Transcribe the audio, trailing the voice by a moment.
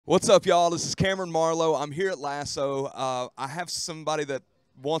What's up, y'all? This is Kameron Marlowe. I'm here at LASSO. I have somebody that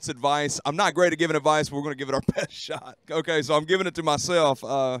wants advice. I'm not great at giving advice, but we're going to give it our best shot. Okay, so I'm giving it to myself.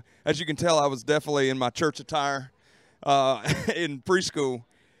 As you can tell, I was definitely in my church attire in preschool.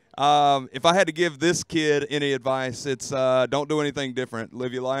 If I had to give this kid any advice, it's don't do anything different.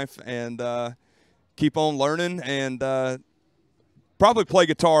 Live your life and keep on learning, and probably play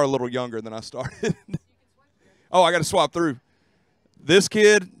guitar a little younger than I started. Oh, I got to swap through. This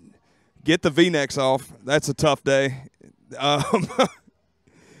kid, get the V-necks off. That's a tough day.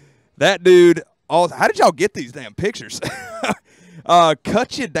 That dude, how did y'all get these damn pictures?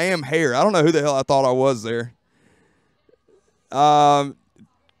 Cut your damn hair. I don't know who the hell I thought I was there.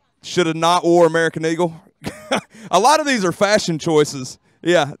 Should have not wore American Eagle. A lot of these are fashion choices.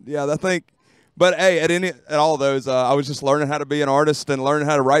 Yeah, I think. But hey, at all of those, I was just learning how to be an artist and learning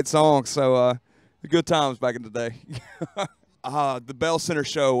how to write songs. So good times back in the day. The Bell Center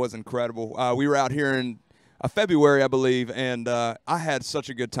show was incredible. We were out here in February, I believe, and I had such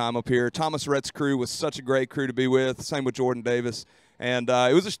a good time up here. Thomas Rhett's crew was such a great crew to be with. Same with Jordan Davis, and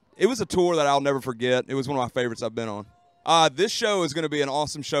it was a tour that I'll never forget. It was one of my favorites I've been on. This show is going to be an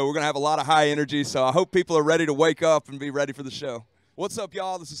awesome show. We're going to have a lot of high energy, so I hope people are ready to wake up and be ready for the show. What's up,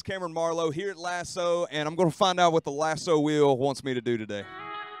 y'all? This is Kameron Marlowe here at LASSO, and I'm going to find out what the LASSO Wheel wants me to do today.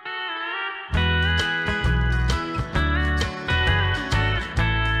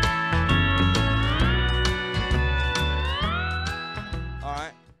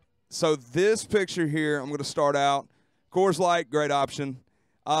 So this picture here, I'm going to start out. Coors Light, great option.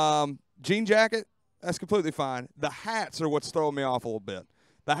 Jean jacket, that's completely fine. The hats are what's throwing me off a little bit.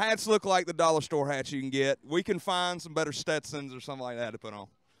 The hats look like the dollar store hats you can get. We can find some better Stetsons or something like that to put on.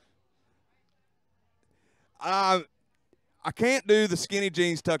 I can't do the skinny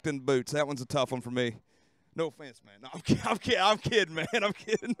jeans tucked in the boots. That one's a tough one for me. No offense, man. No, I'm kidding, man. I'm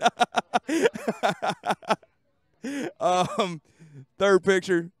kidding. Third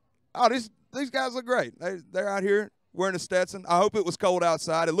picture. Oh, these guys look great. They're out here wearing a Stetson. I hope it was cold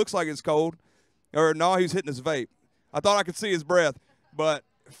outside. It looks like it's cold. Or no, he's hitting his vape. I thought I could see his breath. But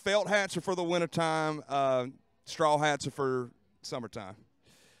felt hats are for the wintertime. Straw hats are for summertime.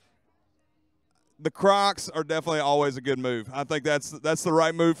 The Crocs are definitely always a good move. I think that's the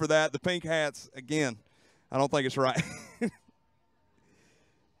right move for that. The pink hats, again, I don't think it's right. They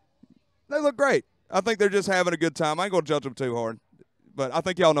look great. I think they're just having a good time. I ain't going to judge them too hard. But I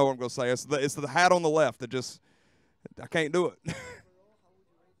think y'all know what I'm going to say. It's the hat on the left that just, I can't do it.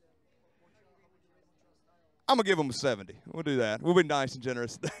 I'm going to give them a 70. We'll do that. We'll be nice and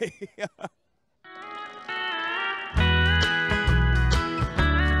generous today.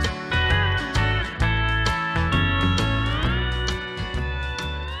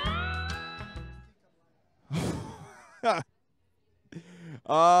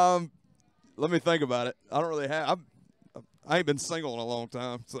 Let me think about it. I don't really have. I ain't been single in a long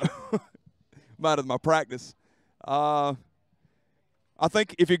time, so I'm out of my practice. I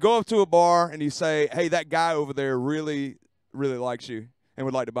think if you go up to a bar and you say, hey, that guy over there really, really likes you and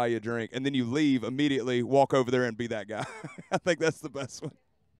would like to buy you a drink, and then you leave immediately, walk over there and be that guy. I think that's the best one.